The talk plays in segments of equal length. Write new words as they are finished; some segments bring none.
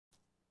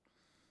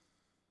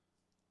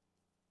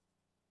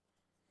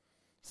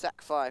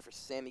sac fly for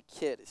Sammy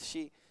Kidd as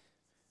she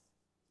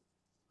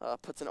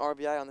puts an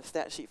RBI on the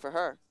stat sheet for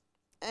her.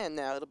 And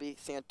now it'll be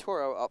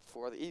Santoro up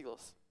for the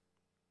Eagles.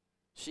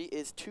 She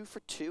is 2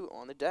 for 2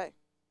 on the day.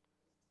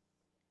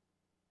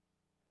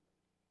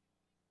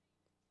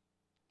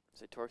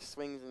 Santoro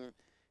swings and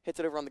hits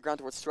it over on the ground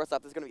towards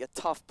shortstop. This is going to be a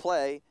tough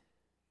play,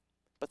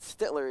 but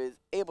Stittler is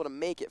able to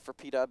make it for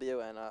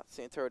PW, and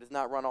Santoro does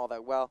not run all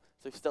that well,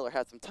 so Stittler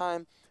had some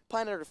time,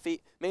 planted her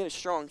feet, made a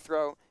strong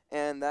throw,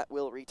 and that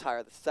will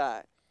retire the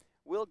side.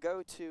 We'll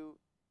go to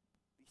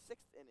the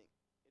 6th inning.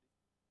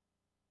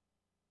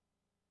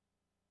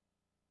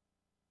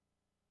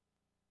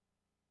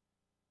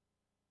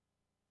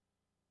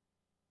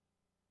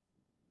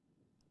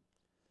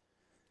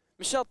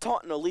 Michelle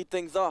Taunton will lead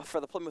things off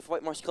for the Plymouth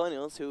Whitemarsh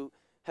Colonials, who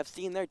have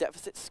seen their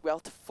deficit swell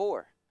to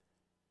 4.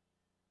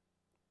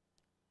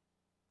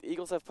 The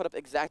Eagles have put up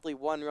exactly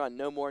 1 run,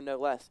 no more, no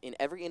less, in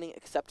every inning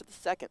except the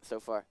 2nd so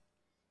far.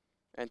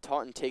 And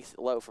Taunton takes it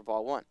low for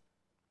ball 1.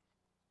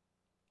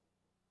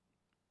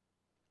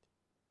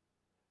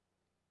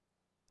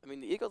 I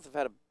mean, the Eagles have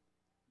had a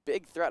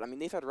big threat. I mean,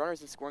 they've had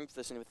runners in scoring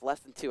position with less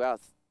than 2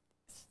 outs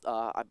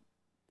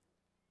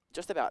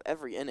just about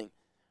every inning.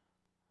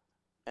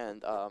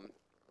 And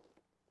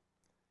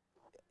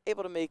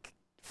able to make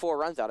 4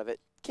 runs out of it.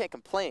 Can't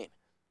complain.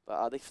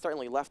 But they've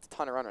certainly left a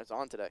ton of runners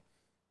on today.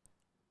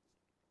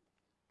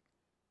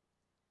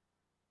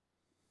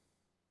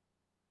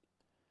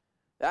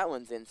 That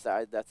one's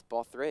inside. That's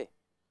ball 3.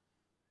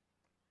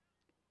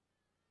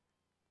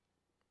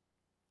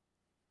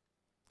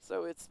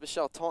 So it's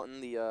Michelle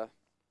Taunton, the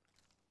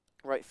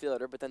right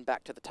fielder, but then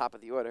back to the top of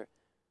the order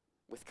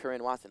with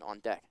Corinne Watson on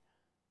deck.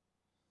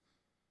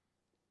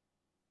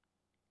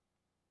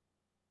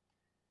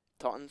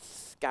 Taunton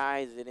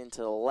skies it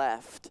into the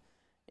left,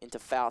 into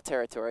foul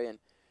territory, and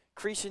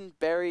Cretion,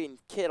 Berry, and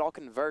Kidd all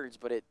converge,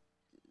 but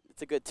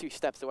it's a good 2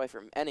 steps away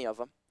from any of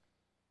them.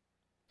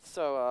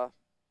 So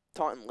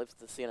Taunton lives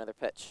to see another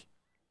pitch.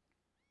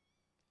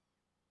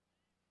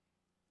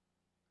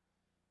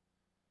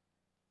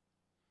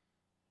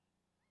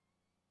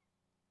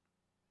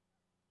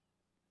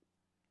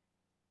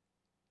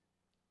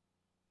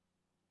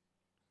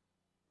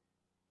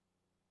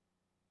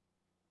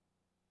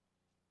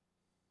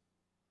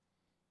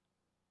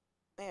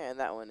 And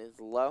that one is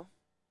low.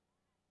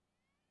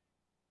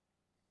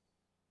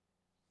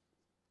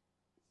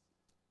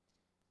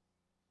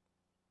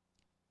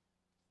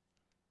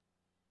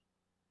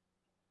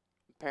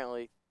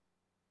 Apparently,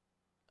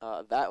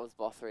 that was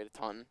ball 3 to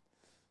Taunton.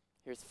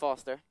 Here's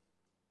Foster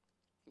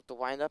with the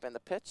windup and the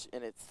pitch,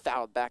 and it's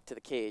fouled back to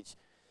the cage.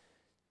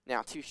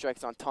 Now 2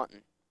 strikes on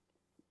Taunton.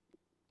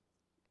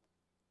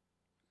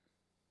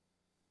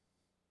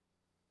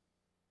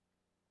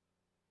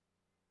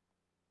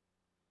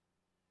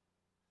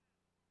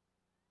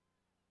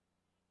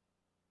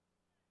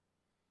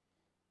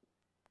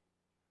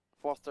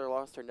 Foster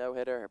lost her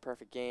no-hitter, her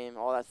perfect game,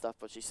 all that stuff,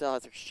 but she still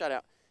has her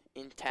shutout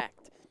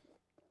intact.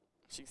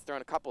 She's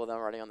thrown a couple of them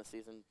already on the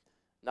season.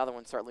 Another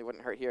one certainly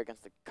wouldn't hurt here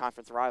against the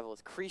conference rival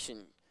as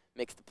Cretion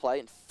makes the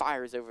play and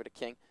fires over to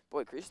King.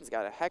 Boy, Cretion's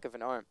got a heck of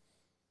an arm.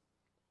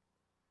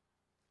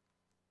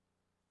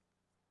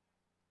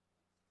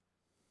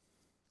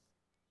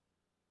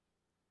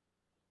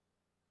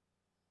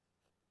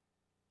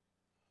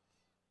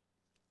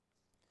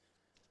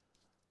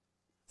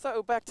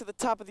 So back to the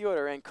top of the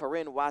order, and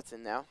Corinne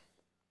Watson now.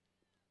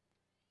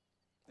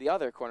 The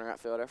other corner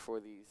outfielder for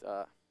these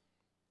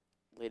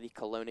Lady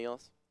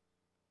Colonials.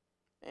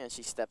 And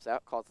she steps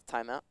out, calls a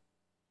timeout.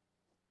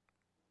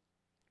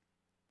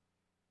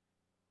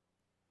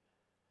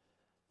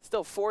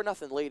 Still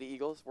 4-0 Lady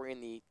Eagles. We're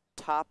in the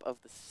top of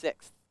the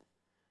 6th.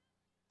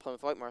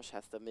 Plymouth Whitemarsh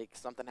has to make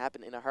something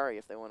happen in a hurry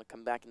if they want to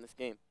come back in this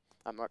game.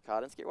 I'm Mark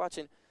Collins. You're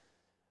watching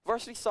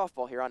Varsity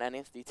Softball here on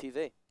NASD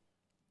TV.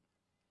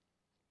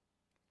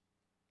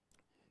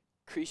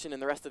 Cretion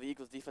and the rest of the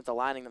Eagles defense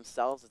aligning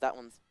themselves as that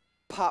one's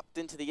popped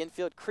into the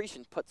infield.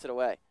 Cretion puts it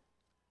away.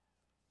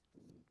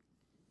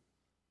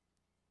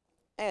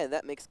 And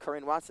that makes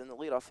Corinne Watson the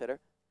leadoff hitter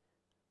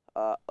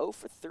 0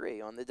 for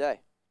 3 on the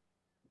day.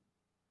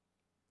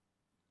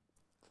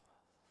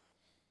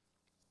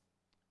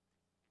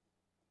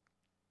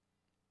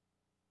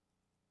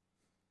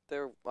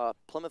 Their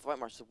Plymouth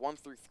Whitemarsh's 1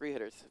 through 3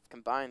 hitters have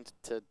combined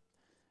to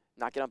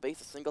not get on base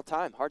a single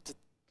time. Hard to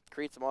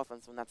create some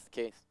offense when that's the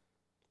case.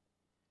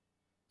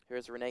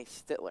 Here's Renee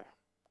Stittler,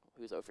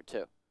 who's 0 for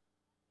 2.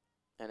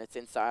 And it's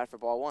inside for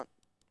ball 1.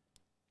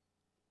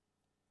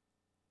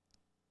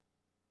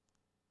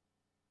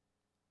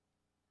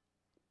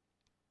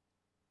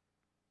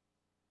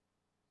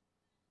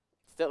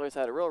 Stittler's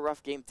had a real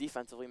rough game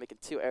defensively, making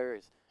 2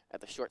 errors at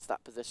the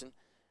shortstop position.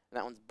 And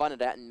that one's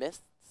bunted at and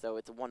missed, so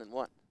it's a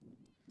 1-1.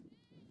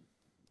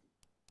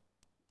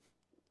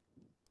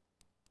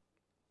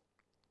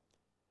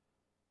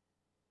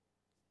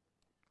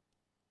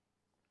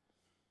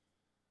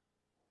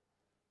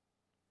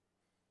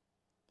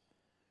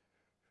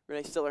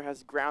 Renee Stittler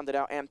has grounded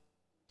out and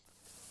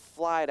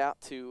flied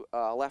out to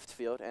left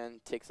field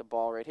and takes a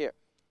ball right here.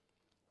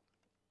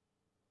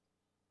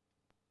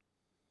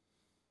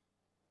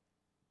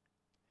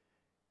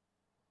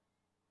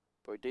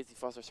 Boy, Daisy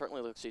Foster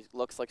certainly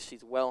looks like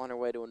she's well on her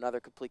way to another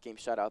complete game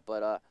shutout,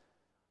 but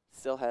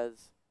still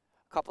has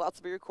a couple outs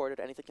to be recorded.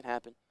 Anything can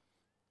happen.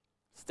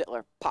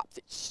 Stittler pops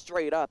it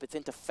straight up. It's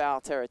into foul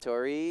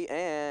territory,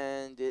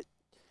 and it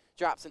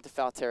drops into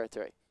foul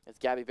territory. It's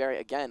Gabby Berry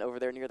again over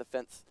there near the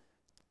fence,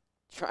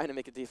 trying to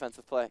make a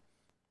defensive play.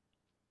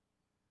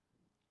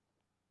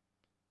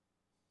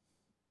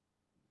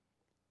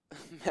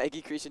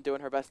 Maggie Creation doing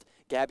her best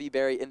Gabby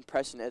Berry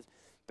impression as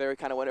Berry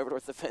kind of went over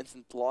towards the fence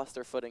and lost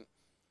her footing.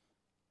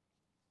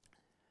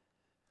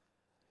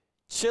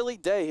 Chilly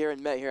day here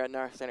in May here at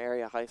Norristown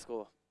Area High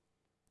School.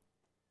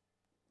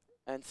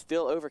 And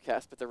still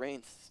overcast, but the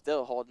rain's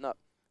still holding up.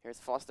 Here's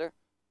Foster,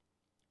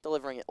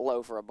 delivering it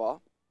low for a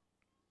ball.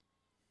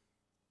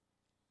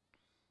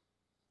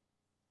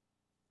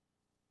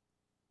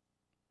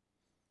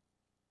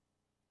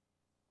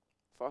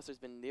 Foster's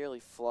been nearly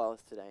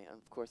flawless today, and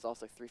of course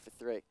also 3 for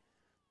 3.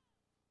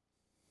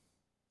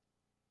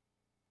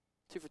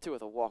 2 for 2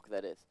 with a walk,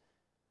 that is.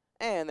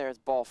 And there's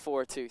ball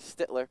 4 to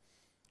Stittler,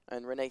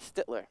 and Renee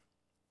Stittler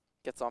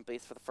gets on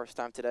base for the first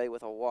time today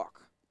with a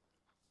walk.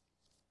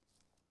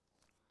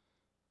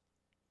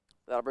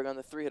 That'll bring on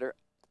the 3-hitter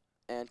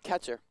and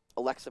catcher,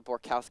 Alexa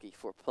Borkowski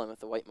for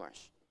Plymouth the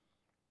Whitemarsh.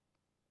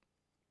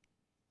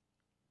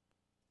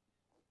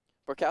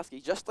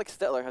 Borkowski, just like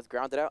Stittler, has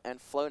grounded out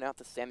and flown out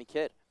to Sammy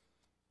Kidd.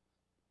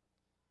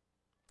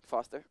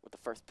 Foster with the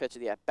first pitch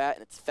of the at-bat,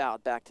 and it's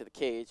fouled back to the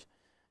cage.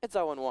 It's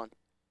 0-1.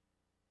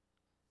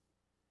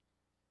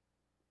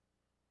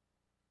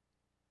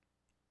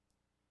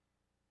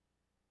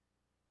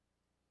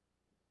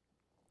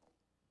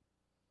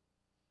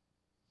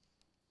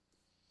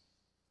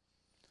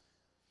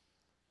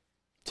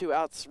 Two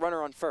outs,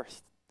 runner on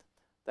first.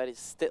 That is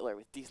Stittler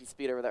with decent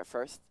speed over that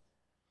first.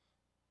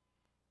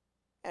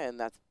 And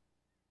that's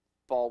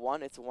ball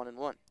 1. It's a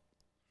 1-1.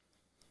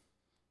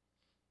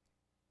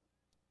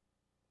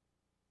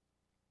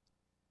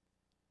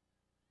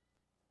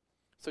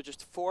 So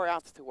just 4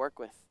 outs to work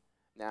with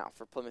now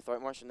for Plymouth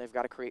Whitemarsh, and they've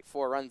got to create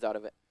 4 runs out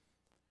of it.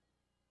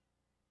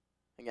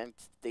 Again,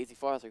 it's Daisy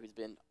Foster, who's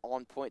been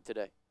on point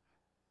today.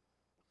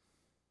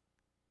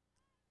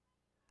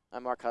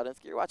 I'm Mark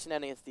Hudinsky. You're watching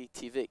NASD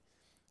TV.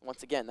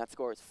 Once again, that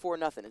score is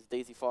 4-0 as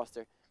Daisy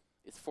Foster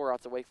is 4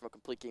 outs away from a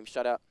complete game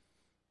shutout.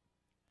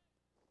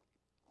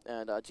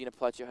 And Gina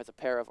Palecchio has a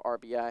pair of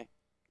RBI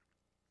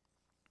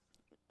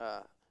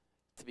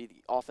to be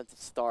the offensive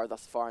star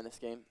thus far in this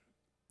game.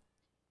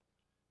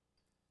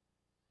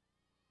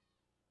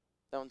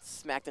 That one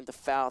smacked into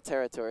foul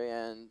territory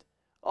and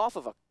off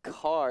of a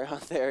car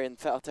out there in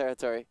foul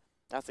territory.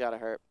 That's got to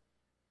hurt.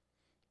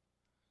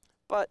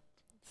 But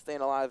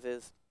staying alive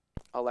is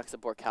Alexa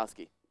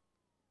Borkowski.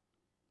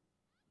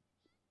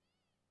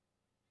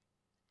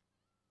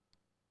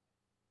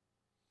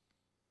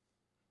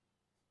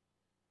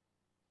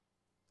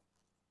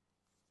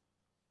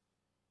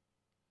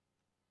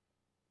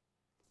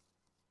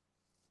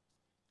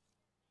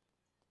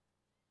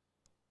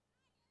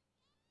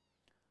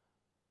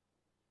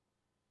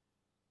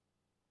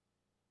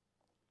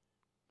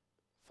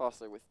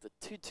 Foster with the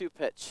 2-2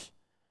 pitch.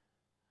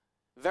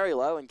 Very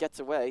low and gets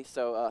away,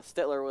 so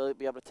Stittler will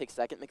be able to take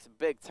second. Makes a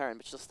big turn,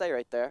 but she'll stay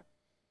right there.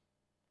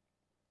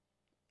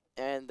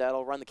 And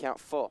that'll run the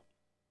count full.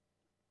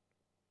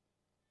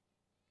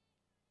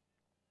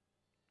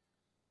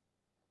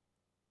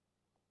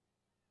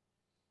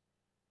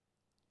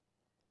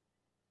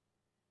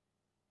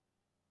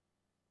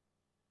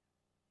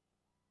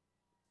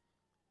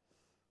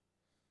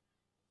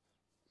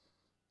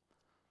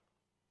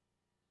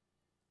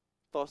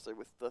 Foster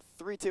with the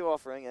 3-2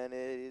 offering, and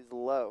it is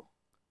low.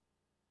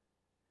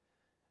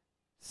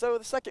 So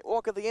the second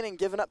walk of the inning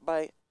given up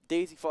by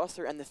Daisy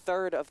Foster, and the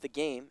third of the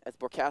game as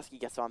Borkowski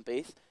gets on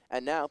base.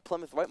 And now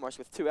Plymouth Whitemarsh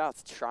with 2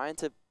 outs trying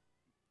to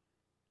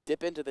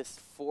dip into this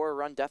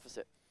 4-run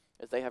deficit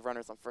as they have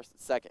runners on first and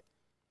second.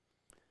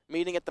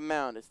 Meeting at the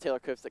mound as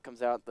Taylor Kovsik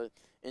comes out. The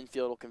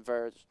infield will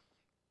converge.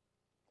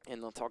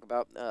 And they'll talk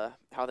about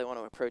how they want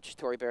to approach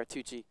Tori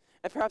Bertucci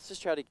and perhaps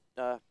just try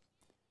to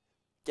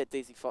get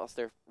Daisy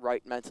Foster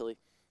right mentally,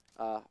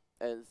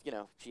 as you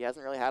know, she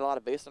hasn't really had a lot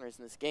of base runners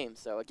in this game.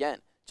 So again,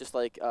 just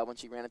like when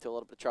she ran into a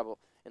little bit of trouble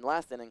in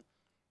last inning,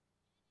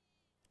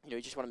 you know,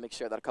 you just want to make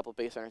sure that a couple of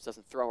base runners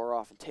doesn't throw her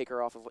off and take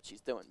her off of what she's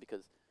doing,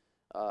 because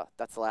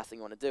that's the last thing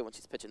you want to do when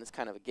she's pitching this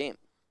kind of a game.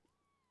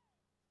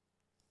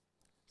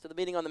 So the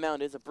meeting on the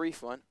mound is a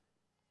brief one.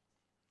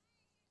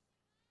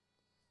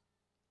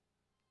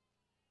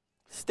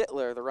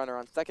 Stittler, the runner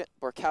on second.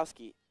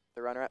 Borkowski,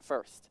 the runner at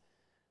first.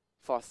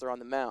 Foster on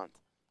the mound,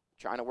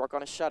 trying to work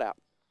on a shutout.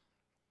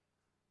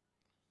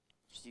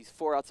 She's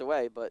 4 outs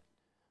away, but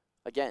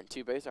again,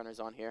 2 base runners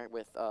on here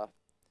with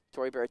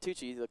Tori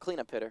Bertucci, the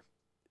cleanup hitter,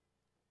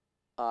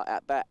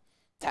 at bat.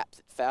 Taps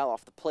it foul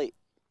off the plate.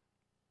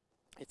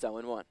 It's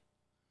 0-1.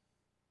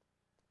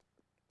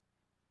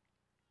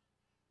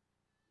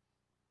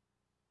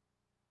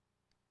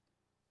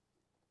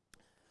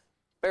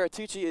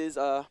 Bertucci is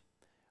 0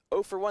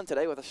 for 1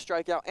 today with a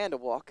strikeout and a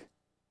walk.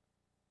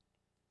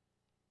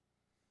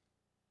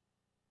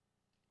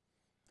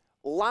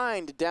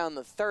 lined down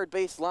the third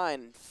base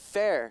line.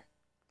 Fair.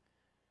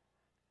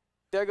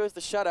 There goes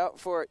the shutout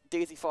for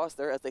Daisy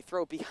Foster as they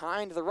throw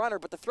behind the runner,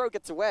 but the throw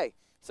gets away.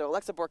 So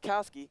Alexa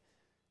Borkowski,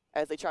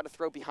 as they try to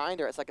throw behind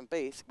her at second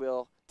base,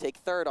 will take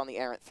third on the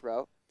errant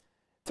throw.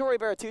 Tori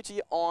Bertucci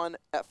on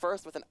at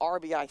first with an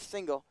RBI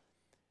single.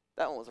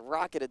 That one was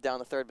rocketed down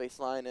the third base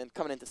line, and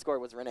coming in to score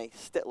was Renee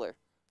Stittler.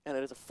 And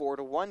it is a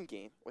 4-1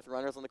 game with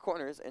runners on the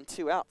corners and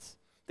 2 outs.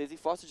 Daisy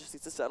Foster just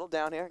needs to settle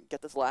down here and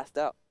get this last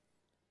out.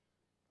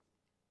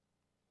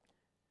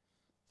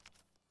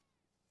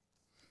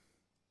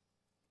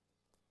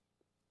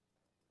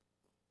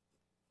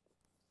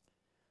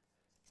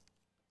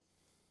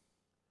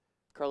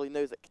 Carly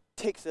Nozick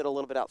takes it a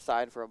little bit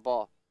outside for a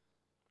ball.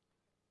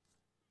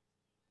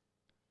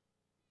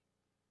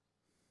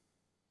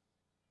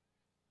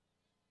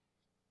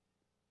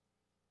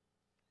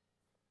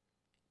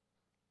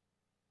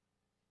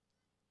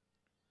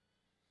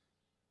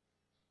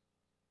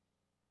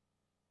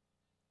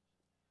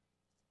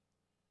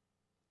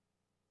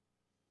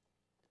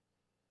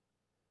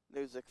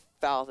 Nozick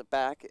fouls it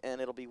back,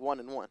 and it'll be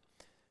 1-1.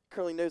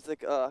 Carly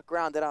Nozick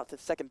grounded out to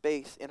second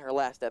base in her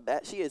last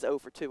at-bat. She is 0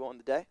 for 2 on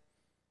the day.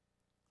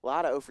 A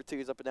lot of 0 for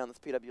 2s up and down this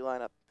PW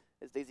lineup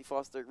as Daisy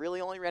Foster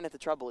really only ran into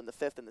trouble in the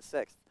 5th and the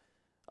 6th.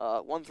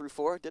 1 through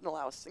 4 didn't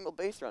allow a single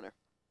base runner.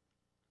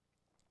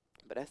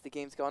 But as the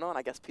game's going on,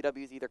 I guess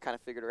PW's either kind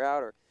of figured her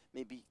out, or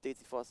maybe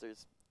Daisy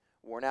Foster's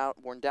worn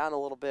down a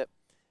little bit.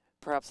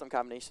 Perhaps some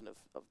combination of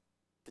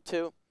the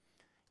two.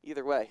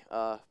 Either way,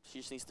 she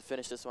just needs to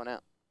finish this one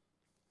out.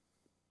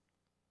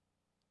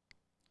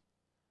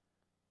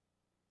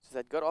 She's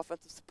had good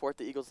offensive support.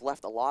 The Eagles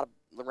left a lot of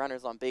the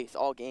runners on base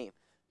all game,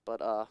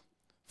 but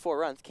 4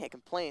 runs, can't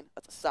complain.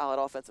 That's a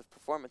solid offensive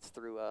performance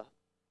through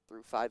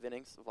 5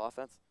 innings of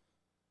offense.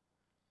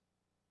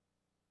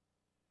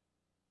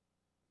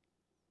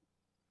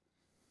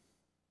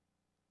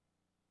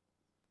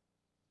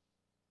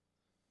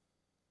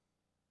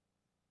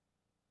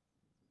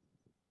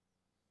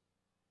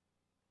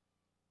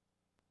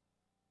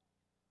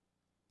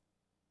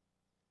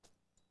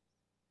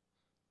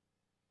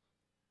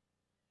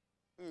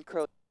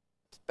 Curly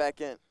back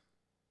in.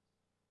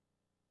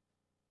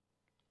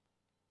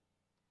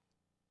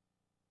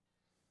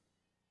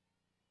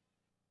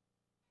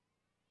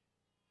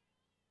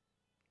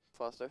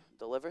 Foster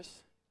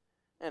delivers,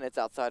 and it's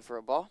outside for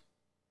a ball.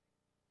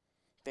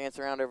 Dance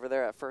around over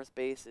there at first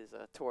base is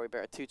Tori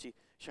Bertucci,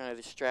 trying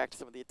to distract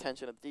some of the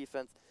attention of the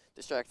defense,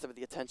 distract some of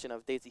the attention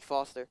of Daisy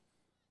Foster.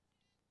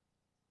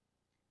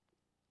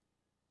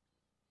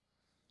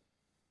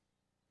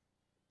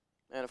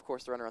 And, of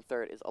course, the runner on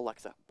third is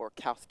Alexa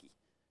Borkowski.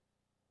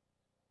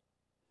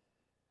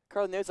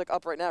 Carly Nozick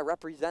up right now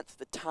represents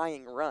the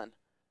tying run.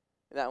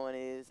 That one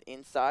is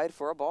inside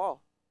for a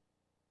ball.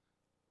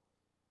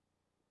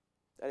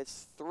 That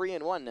is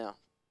 3-1 now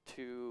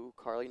to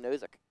Carly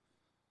Nozick.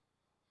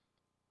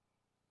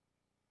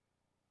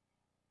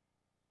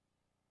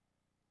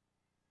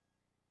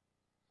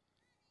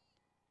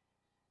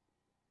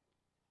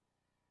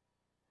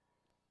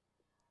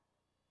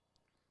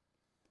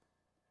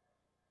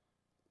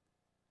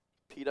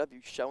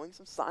 PW showing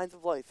some signs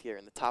of life here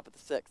in the top of the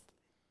 6th.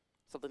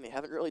 Something they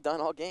haven't really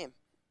done all game.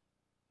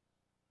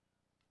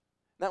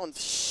 That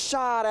one's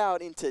shot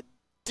out into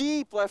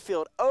deep left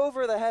field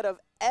over the head of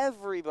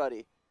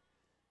everybody.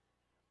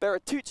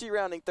 Bertucci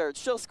rounding third.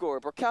 She'll score.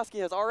 Borkowski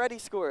has already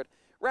scored.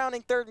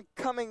 Rounding third and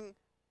coming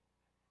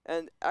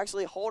and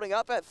actually holding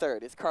up at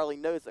third is Carly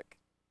Nozick.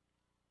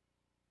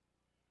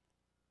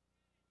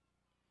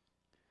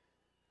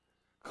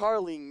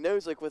 Carly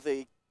Nozick with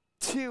a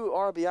 2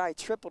 RBI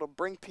triple to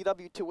bring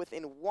PW to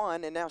within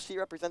 1, and now she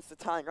represents the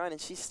tying run, and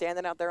she's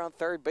standing out there on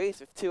third base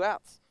with 2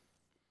 outs.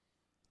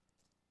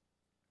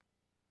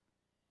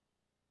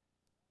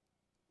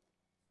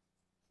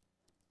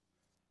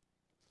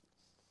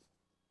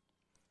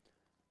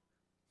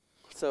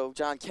 So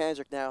John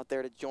Kendrick now out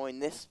there to join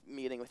this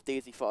meeting with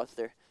Daisy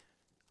Foster.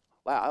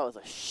 Wow, that was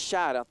a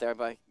shot out there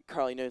by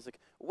Carly Nozick,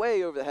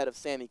 way over the head of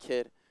Sammy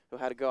Kidd, who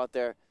had to go out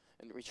there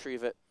and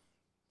retrieve it.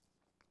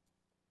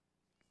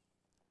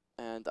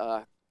 And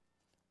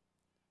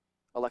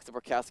Alexa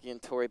Borkowski and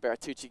Tori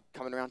Bertucci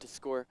coming around to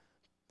score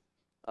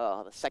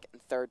the second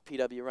and third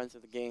PW runs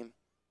of the game.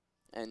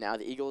 And now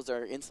the Eagles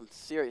are in some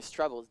serious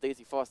trouble as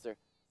Daisy Foster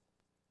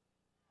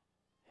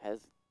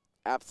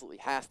absolutely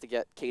has to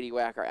get Katie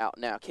Wacker out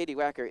now. Katie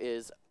Wacker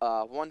is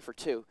 1 for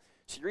 2.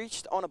 She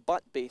reached on a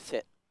bunt base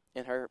hit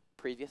in her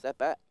previous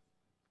at-bat.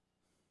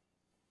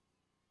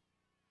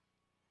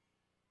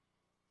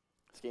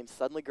 This game's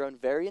suddenly grown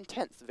very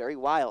intense, very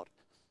wild.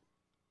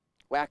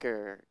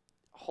 Wacker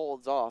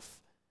holds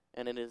off,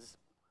 and it is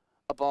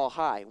a ball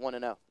high,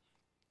 1-0.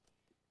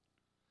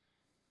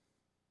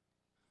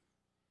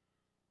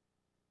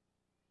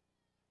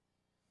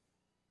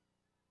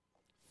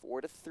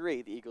 Four to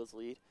 3, the Eagles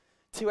lead.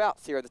 2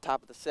 outs here at the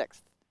top of the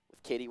 6th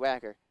with Katie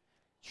Wacker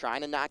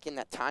trying to knock in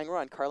that tying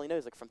run. Carly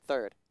Nozick from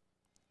third.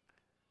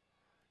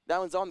 That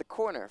one's on the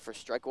corner for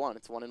strike 1.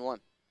 It's 1-1.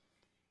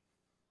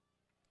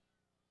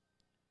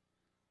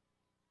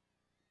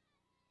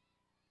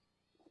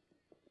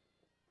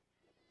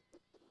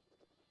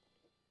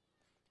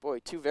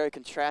 two very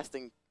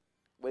contrasting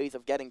ways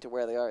of getting to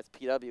where they are. It's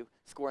PW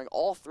scoring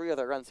all 3 of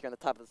their runs here on the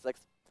top of the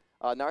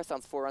 6th.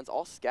 Norristown's 4 runs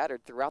all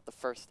scattered throughout the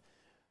first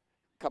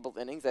couple of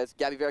innings as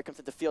Gabby Vera comes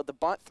into field. The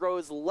bunt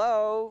throws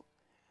low,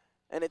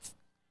 and it's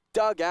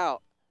dug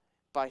out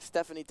by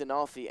Stephanie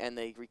Dinolfi, and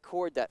they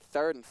record that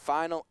 3rd and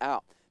final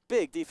out.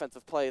 Big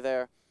defensive play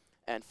there,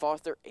 and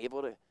Foster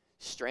able to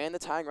strand the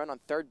tying run on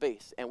 3rd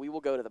base, and we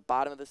will go to the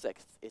bottom of the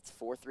 6th. It's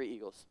 4-3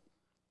 Eagles.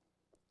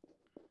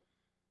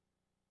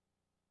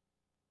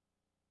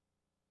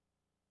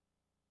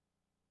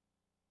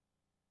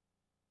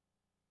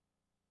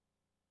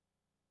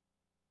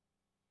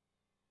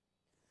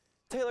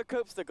 Taylor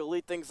Kopstick will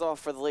lead things off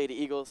for the Lady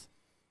Eagles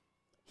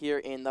here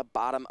in the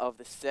bottom of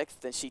the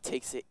 6th, and she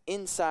takes it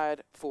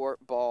inside for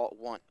ball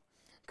 1.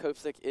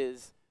 Kopstick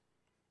is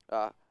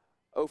 0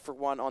 for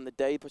 1 on the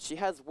day, but she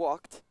has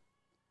walked,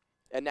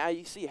 and now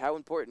you see how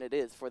important it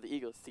is for the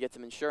Eagles to get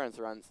some insurance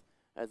runs,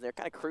 as they're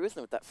kind of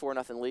cruising with that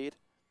 4-0 lead,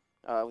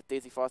 with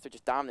Daisy Foster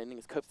just dominating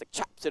as Kopstick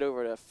chops it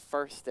over to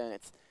first, and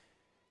it's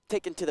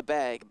taken to the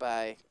bag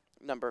by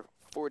number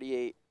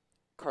 48,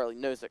 Carly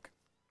Nozick,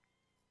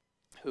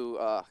 who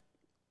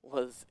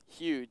was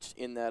huge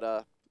in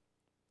that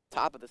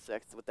top of the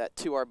 6th with that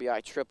 2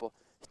 RBI triple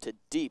to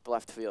deep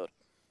left field.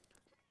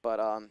 But,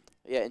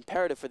 yeah,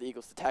 imperative for the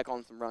Eagles to tack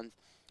on some runs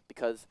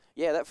because,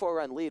 yeah, that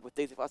 4-run lead with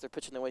Daisy Foster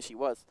pitching the way she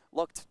was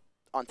looked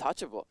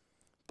untouchable.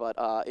 But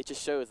it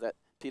just shows that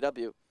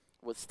PW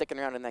was sticking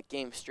around in that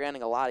game,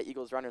 stranding a lot of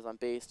Eagles runners on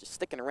base, just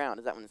sticking around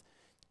as that one's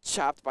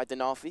chopped by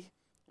Dinolfi.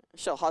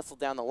 She'll hustle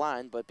down the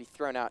line but be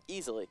thrown out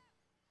easily.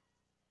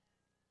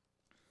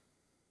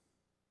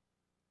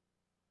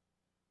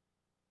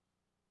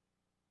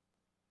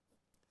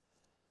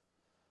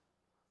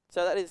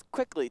 So that is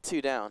quickly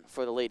 2 down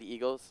for the Lady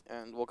Eagles,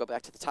 and we'll go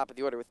back to the top of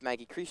the order with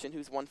Maggie Cretion,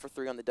 who's 1 for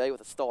 3 on the day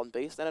with a stolen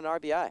base and an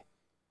RBI.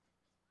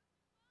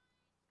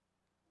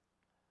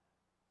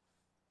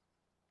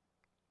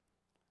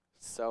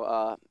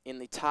 So in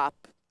the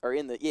top of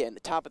the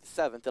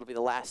 7th, it'll be the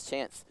last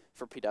chance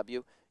for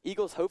PW.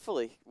 Eagles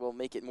hopefully will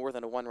make it more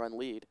than a 1-run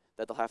lead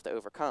that they'll have to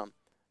overcome,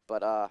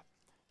 but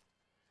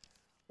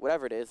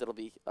whatever it is, it'll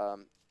be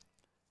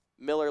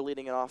Miller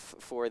leading it off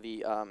for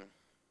the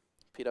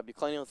PW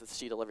Colonials as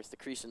she delivers to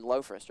Cretion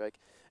low for a strike.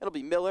 It'll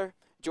be Miller,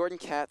 Jordan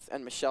Katz,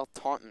 and Michelle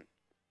Taunton.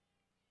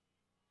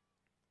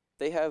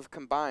 They have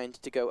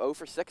combined to go 0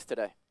 for 6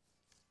 today.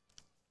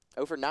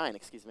 0 for 9,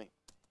 excuse me.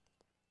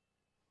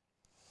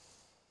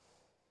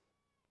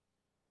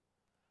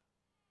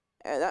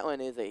 And that one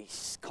is a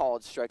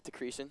called strike to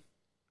Cretion.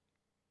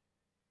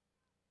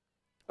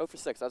 0 for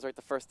 6, I was right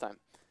the first time.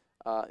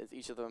 As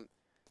each of them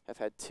have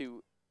had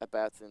 2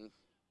 at-bats and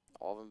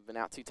all of them have been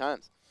out 2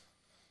 times.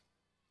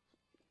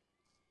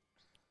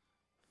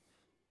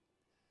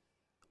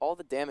 All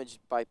the damage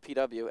by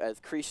PW as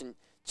Cretion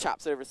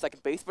chops it over to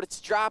second base, but it's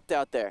dropped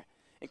out there.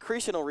 And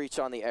Cretion will reach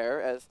on the error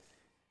as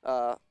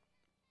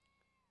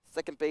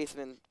second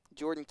baseman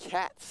Jordan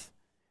Katz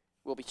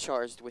will be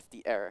charged with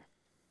the error.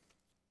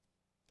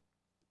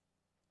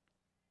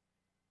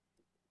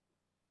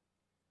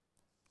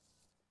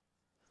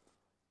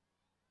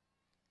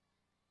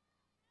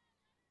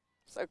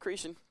 So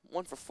Cretion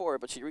 1 for 4,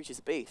 but she reaches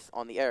base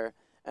on the error.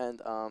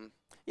 And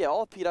yeah,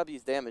 all of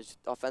PW's damage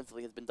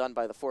offensively has been done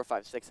by the 4,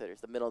 5, 6 hitters,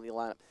 the middle of the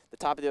lineup. The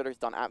top of the order has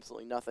done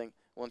absolutely nothing,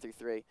 1 through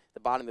 3. The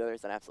bottom of the order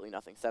has done absolutely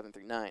nothing, 7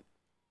 through 9.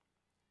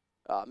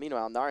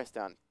 Meanwhile,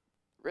 Norristown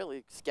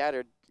really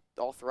scattered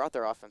all throughout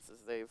their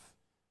offenses. They've,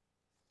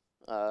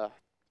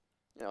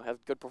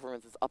 have good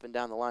performances up and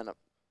down the lineup.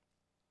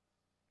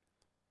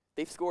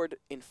 They've scored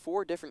in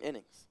 4 different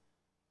innings.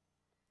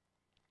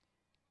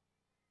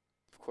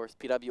 Of course,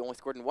 PW only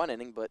scored in 1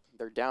 inning, but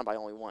they're down by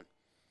only 1.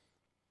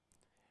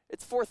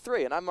 It's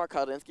 4-3, and I'm Mark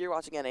Hudlinsky. You're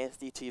watching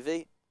NASD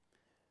TV.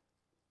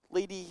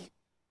 Lady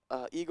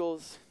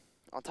Eagles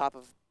on top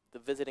of the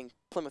visiting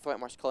Plymouth White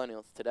Marsh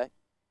Colonials today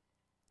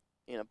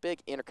in a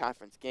big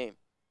interconference game.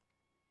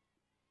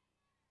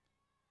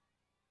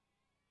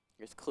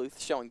 Here's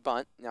Cluth showing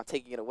bunt, now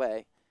taking it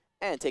away,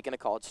 and taking a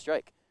called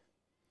strike.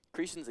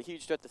 Cretion's a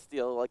huge threat to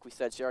steal. Like we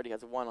said, she already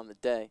has 1 on the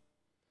day.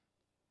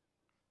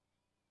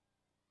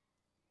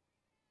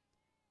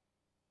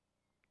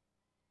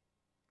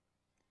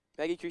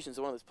 Maggie Cretion is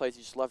one of those players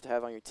you just love to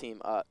have on your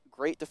team.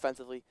 Great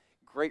defensively,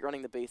 great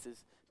running the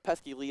bases,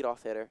 pesky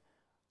leadoff hitter.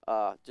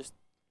 Just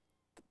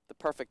the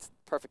perfect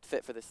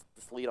fit for this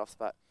leadoff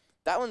spot.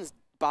 That one's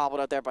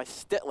bobbled out there by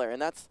Stittler,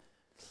 and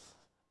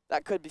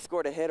that could be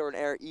scored a hit or an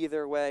error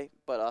either way.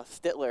 But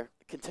Stittler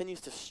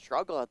continues to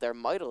struggle out there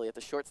mightily at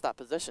the shortstop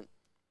position.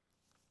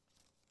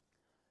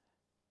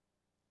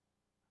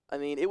 I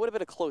mean, it would have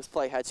been a close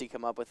play had she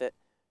come up with it,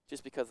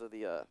 just because of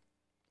the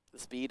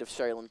speed of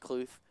Sherilyn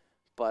Cluth.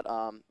 But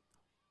I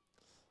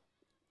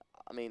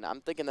mean,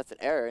 I'm thinking that's an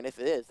error, and if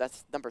it is,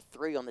 that's number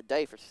 3 on the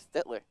day for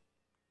Stittler.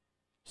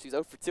 She's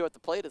 0 for 2 at the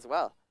plate as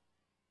well.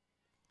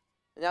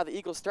 And now the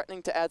Eagles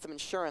threatening to add some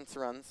insurance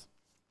runs.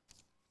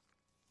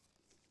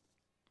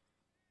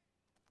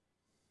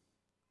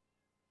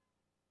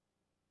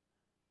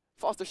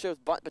 Foster shows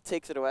bunt but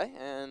takes it away,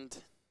 and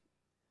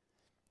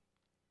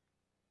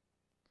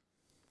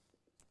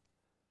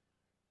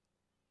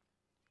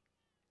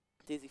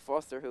Daisy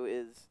Foster, who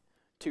is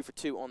 2 for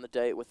 2 on the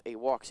day with a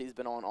walk. She's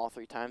been on all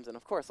 3 times, and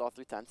of course, all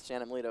 3 times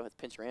Shannon Melito has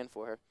pinch ran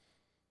for her,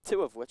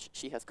 2 of which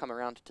she has come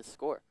around to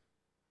score.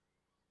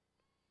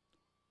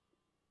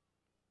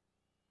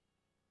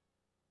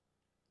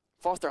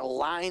 Foster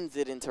lines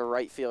it into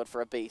right field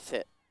for a base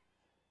hit.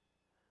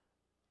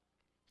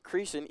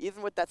 Cretion,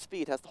 even with that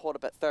speed, has to hold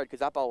up at third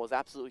because that ball was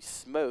absolutely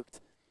smoked.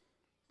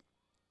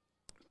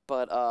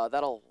 But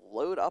that'll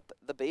load up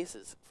the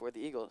bases for the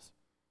Eagles.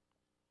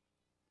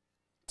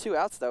 2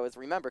 outs, though, as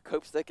remember,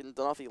 Copestick and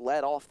Dunphy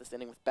led off this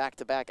inning with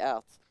back-to-back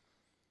outs.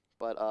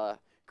 But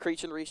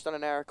Cretion reached on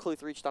an error,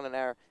 Cluth reached on an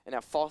error, and now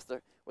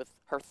Foster with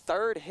her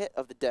 3rd hit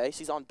of the day.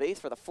 She's on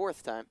base for the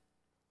 4th time.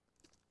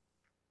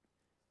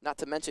 Not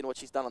to mention what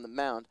she's done on the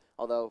mound,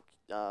 although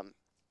you know,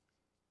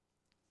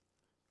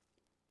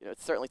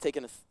 it's certainly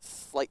taken a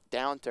slight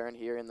downturn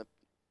here in the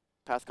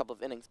past couple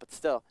of innings, but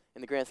still,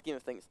 in the grand scheme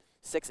of things,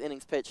 6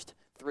 innings pitched,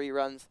 3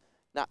 runs,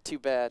 not too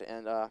bad,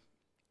 and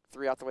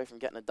 3 outs away from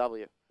getting a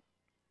W.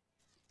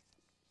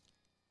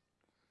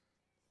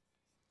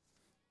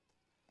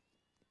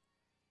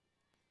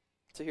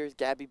 So here's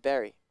Gabby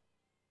Berry.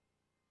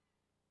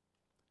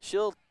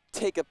 She'll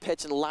take a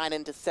pitch and line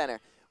into center.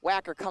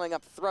 Wacker coming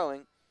up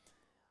throwing.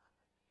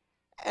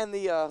 And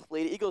the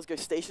Lady Eagles go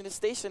station to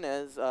station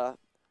as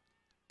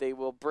they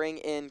will bring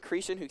in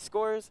Cretion, who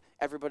scores.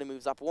 Everybody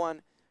moves up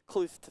 1.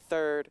 Cluth to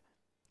 3rd,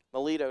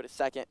 Melito to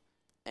 2nd,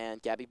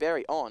 and Gabby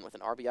Berry on with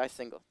an RBI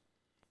single.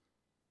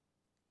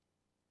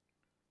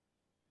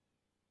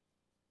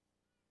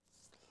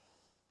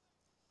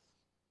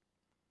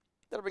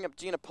 That'll bring up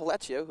Gina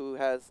Palecchio, who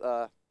has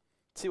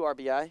 2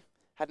 RBI,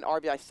 had an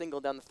RBI single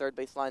down the 3rd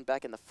base line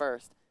back in the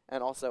 1st,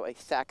 and also a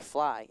sac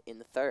fly in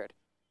the 3rd.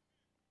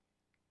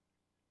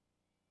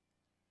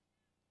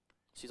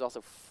 She's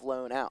also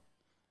flown out.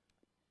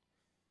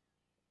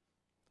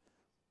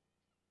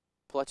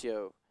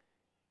 Palecchio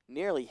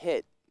nearly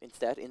hit,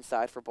 instead,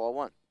 inside for ball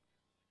 1.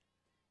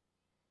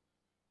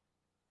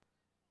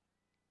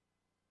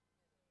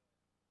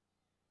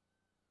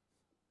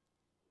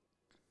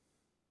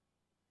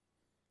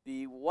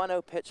 The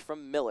 1-0 pitch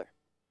from Miller.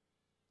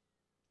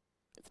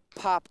 It's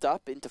popped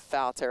up into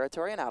foul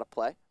territory and out of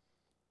play.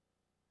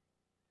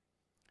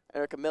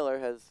 Erica Miller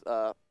has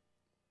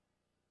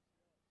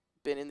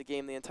been in the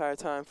game the entire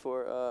time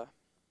for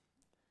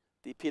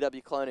the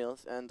PW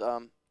Colonials,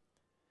 and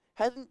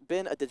hasn't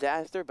been a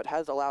disaster, but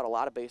has allowed a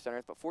lot of base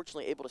runners, but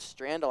fortunately able to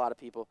strand a lot of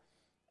people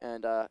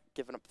and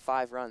given up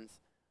 5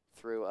 runs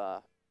through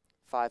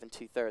 5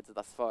 2/3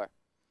 thus far.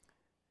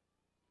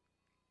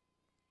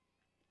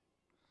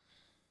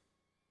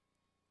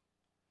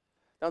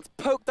 Now it's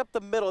poked up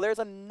the middle. There's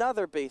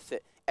another base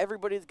hit.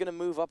 Everybody's going to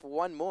move up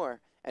 1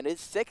 more, and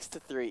it's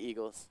 6-3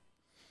 Eagles.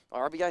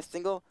 RBI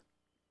single,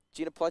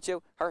 Gina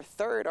Palecchio, her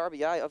 3rd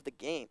RBI of the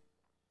game.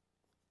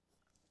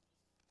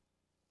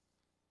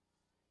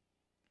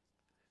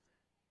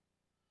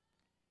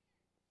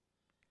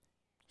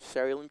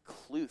 Sherilyn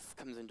Cluth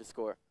comes in to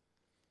score.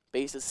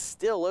 Base is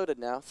still loaded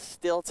now,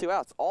 still 2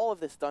 outs. All of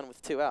this done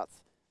with 2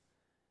 outs.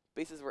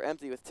 Bases were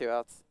empty with 2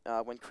 outs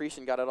when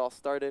Cretion got it all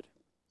started.